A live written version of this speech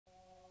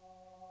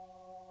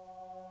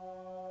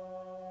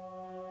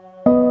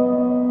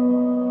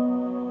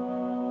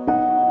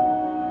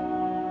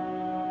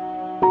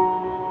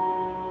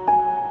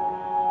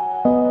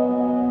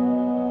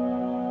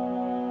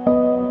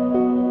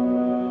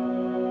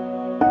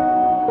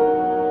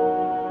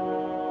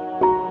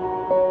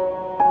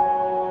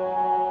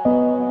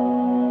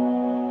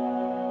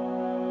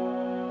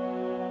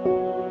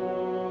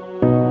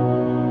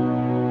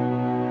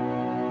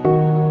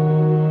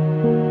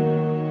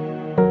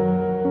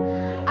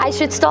I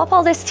should stop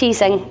all this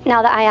teasing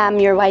now that I am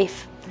your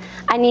wife.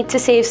 I need to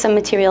save some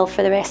material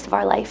for the rest of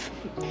our life.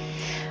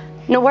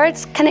 No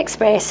words can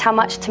express how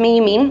much to me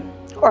you mean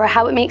or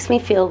how it makes me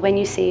feel when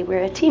you say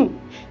we're a team.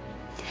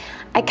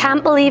 I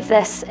can't believe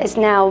this is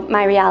now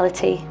my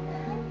reality,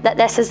 that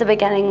this is the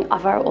beginning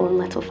of our own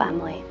little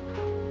family.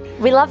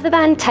 We love the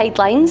band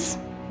Tidelines,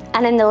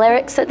 and in the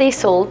lyrics that they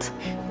sold,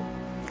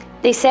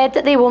 they said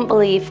that they won't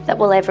believe that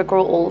we'll ever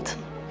grow old.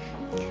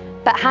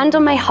 But hand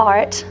on my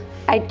heart,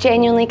 I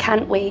genuinely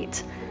can't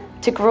wait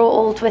to grow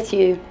old with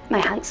you, my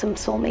handsome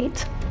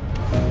soulmate.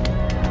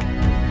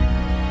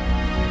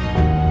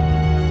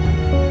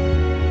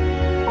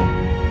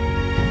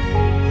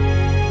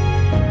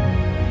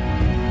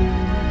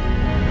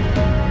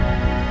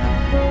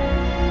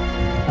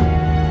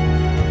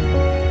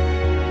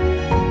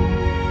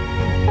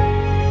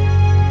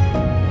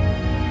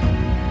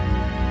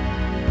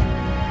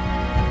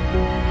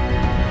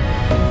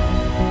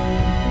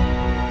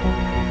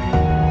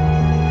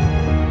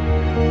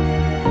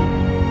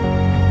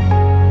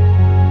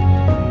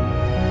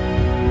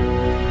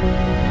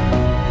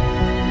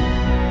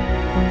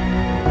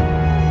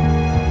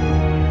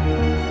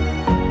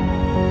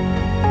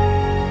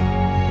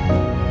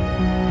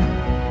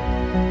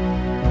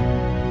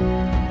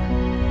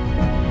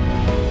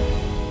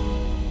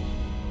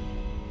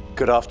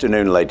 Good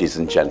afternoon, ladies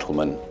and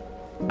gentlemen,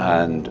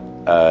 and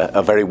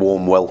a very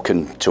warm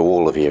welcome to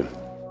all of you.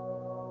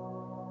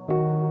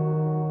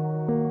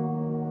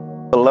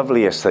 The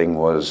loveliest thing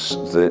was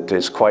that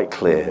it's quite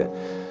clear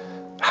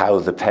how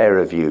the pair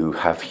of you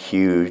have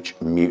huge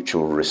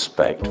mutual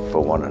respect for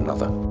one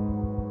another.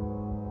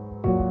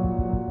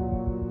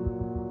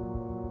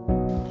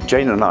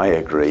 Jane and I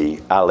agree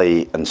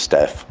Ali and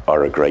Steph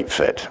are a great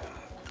fit.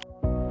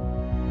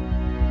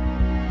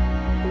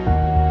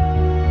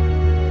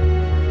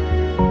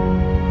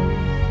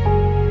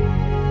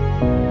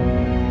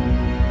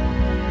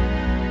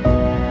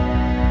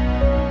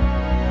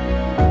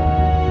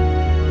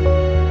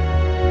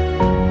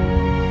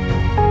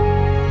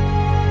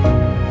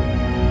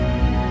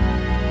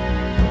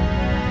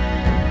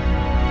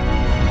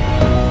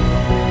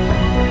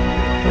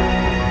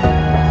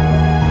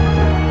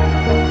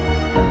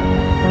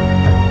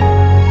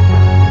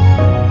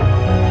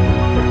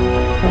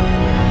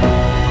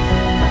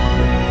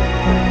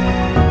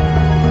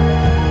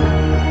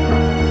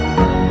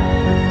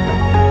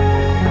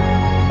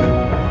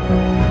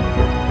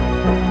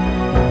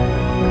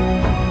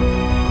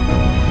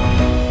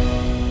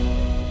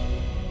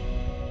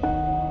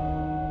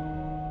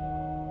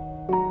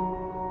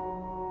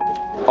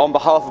 On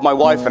behalf of my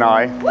wife and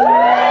I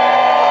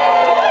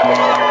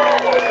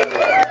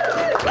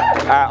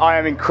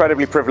am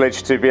incredibly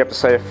privileged to be able to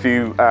say a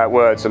few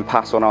words and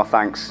pass on our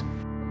thanks.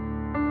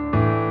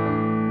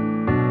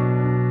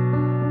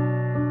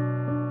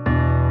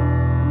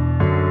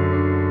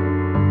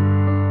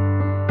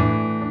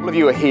 All of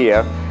you are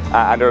here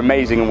and are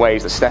amazing in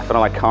ways that Steph and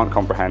I can't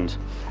comprehend.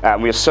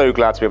 We are so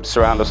glad to be able to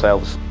surround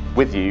ourselves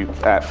with you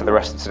for the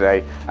rest of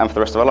today and for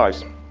the rest of our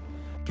lives.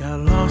 Got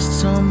lost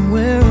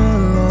somewhere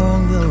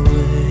along the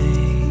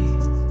way,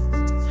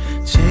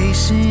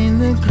 chasing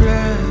the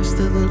grass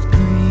that looked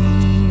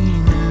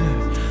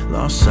greener,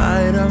 lost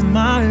sight of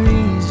my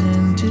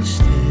reason to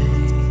stay,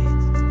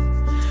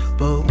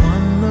 but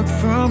one look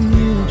from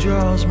you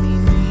draws me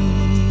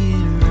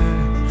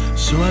nearer,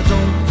 so I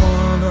don't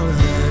wanna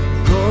let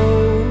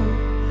go.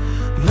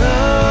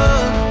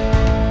 Love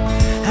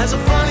has a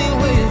funny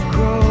way of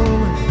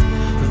growing,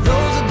 for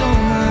those that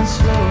don't mind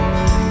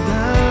slowing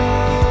down.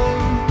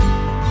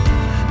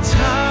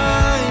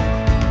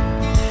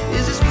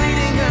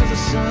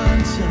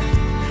 Sunset,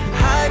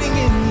 hiding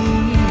in the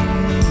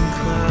evening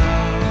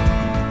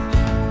clouds.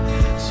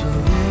 So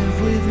live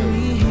with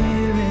me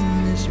here in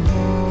this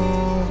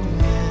moment.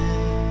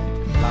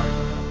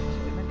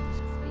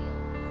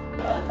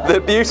 The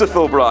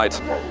beautiful bride.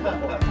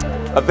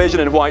 A vision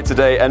in white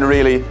today, and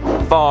really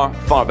far,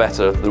 far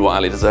better than what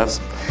Ali deserves.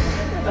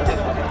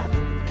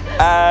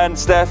 And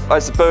Steph, I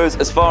suppose,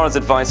 as far as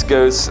advice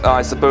goes,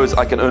 I suppose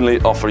I can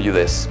only offer you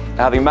this.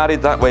 Having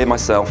married that way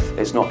myself,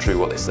 it's not true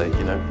what they say,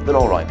 you know. They're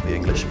all right, the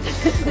English.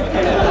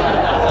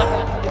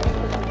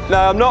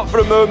 Now, I'm not for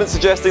a moment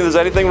suggesting there's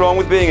anything wrong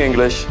with being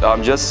English.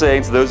 I'm just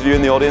saying to those of you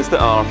in the audience that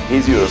are,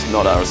 he's yours,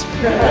 not ours.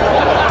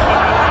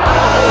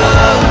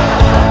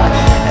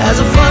 Has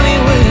a funny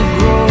way of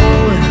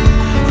growing,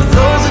 for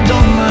those that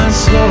don't mind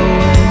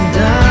slowing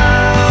down.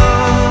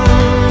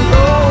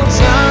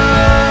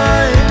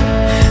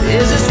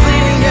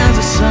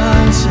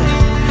 Sunset,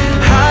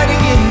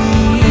 hiding in the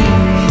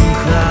evening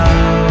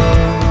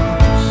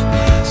clouds.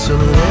 So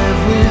live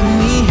with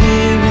me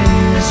here in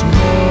this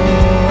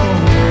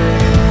moment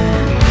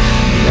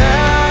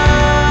now.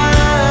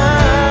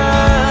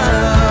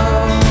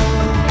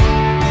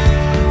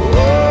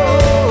 Oh,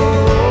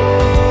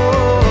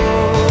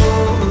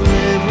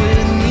 live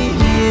with me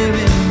here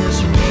in this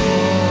moment.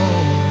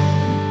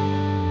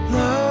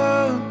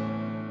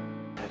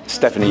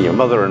 Stephanie, your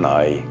mother and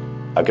I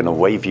are going to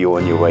wave you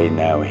on your way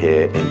now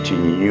here into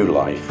new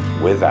life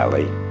with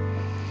Ali.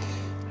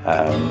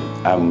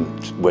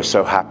 and we're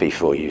so happy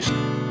for you.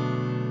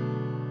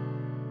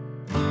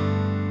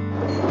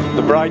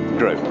 The bride and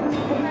groom.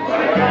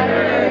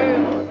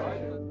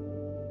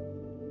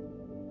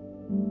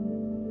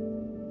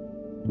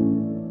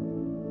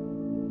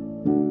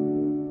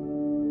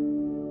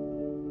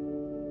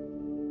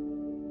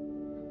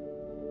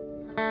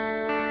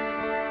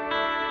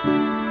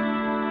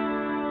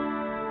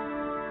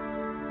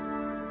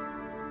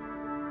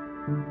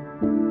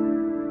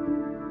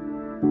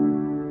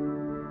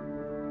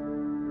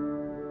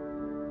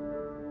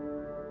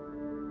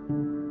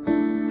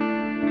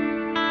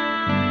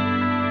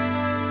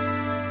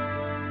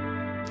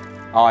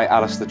 I,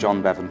 Alistair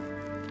John Bevan.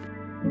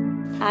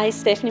 I,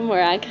 Stephanie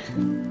Morag.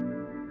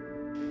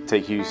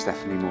 Take you,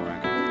 Stephanie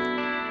Morag.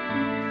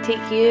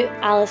 Take you,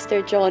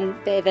 Alistair John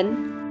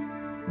Bevan,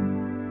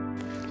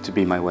 To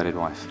be my wedded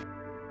wife.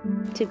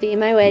 to be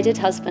my wedded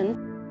husband,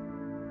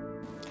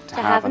 To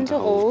to have and to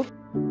hold,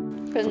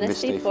 from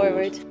this day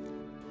forward,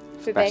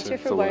 for better,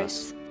 for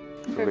worse,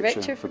 for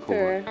richer, for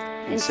poorer,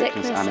 in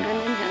sickness and in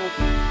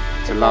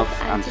health, to love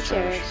and to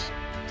cherish,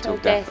 till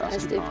death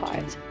us do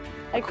part,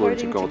 according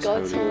to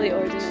God's holy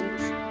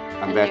ordinance.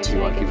 and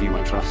thereto I give you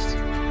my trust.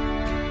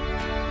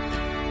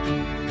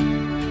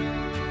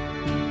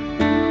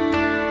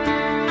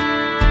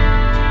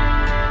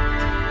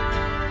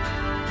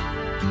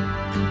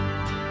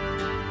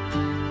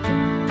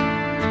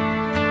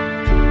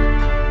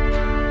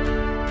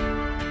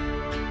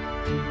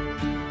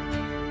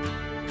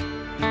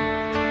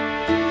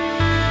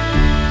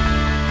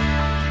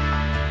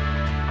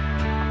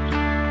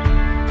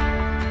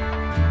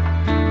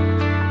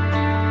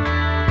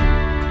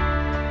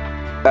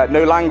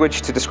 No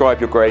language to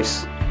describe your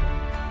grace.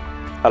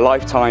 A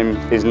lifetime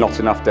is not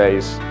enough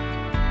days.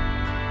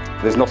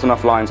 There's not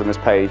enough lines on this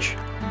page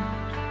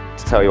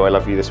to tell you I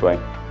love you this way.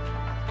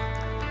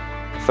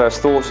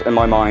 First thought in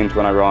my mind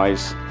when I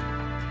rise,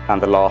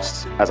 and the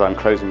last as I'm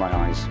closing my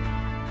eyes.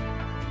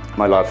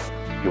 My love,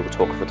 you're the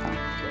talk of the town.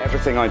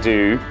 Everything I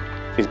do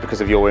is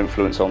because of your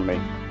influence on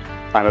me.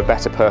 I'm a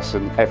better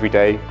person every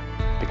day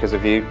because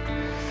of you.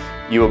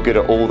 You are good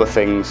at all the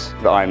things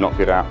that I am not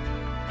good at,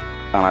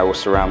 and I will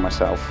surround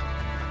myself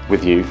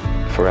with you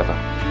forever.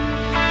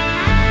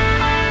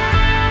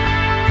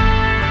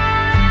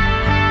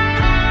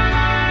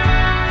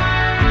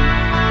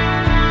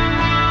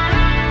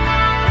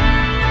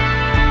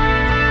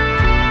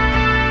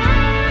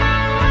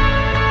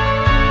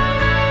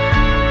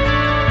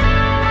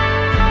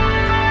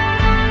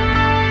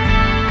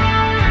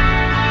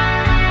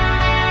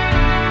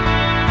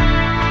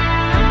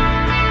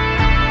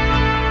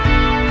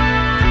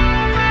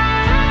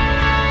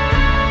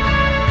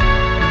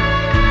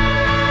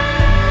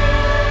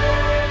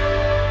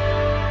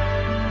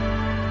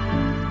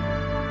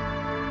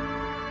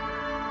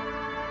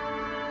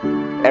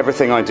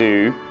 Everything I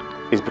do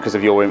is because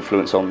of your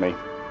influence on me.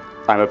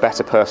 I'm a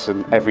better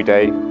person every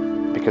day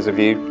because of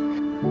you,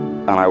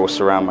 and I will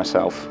surround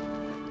myself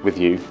with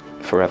you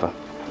forever.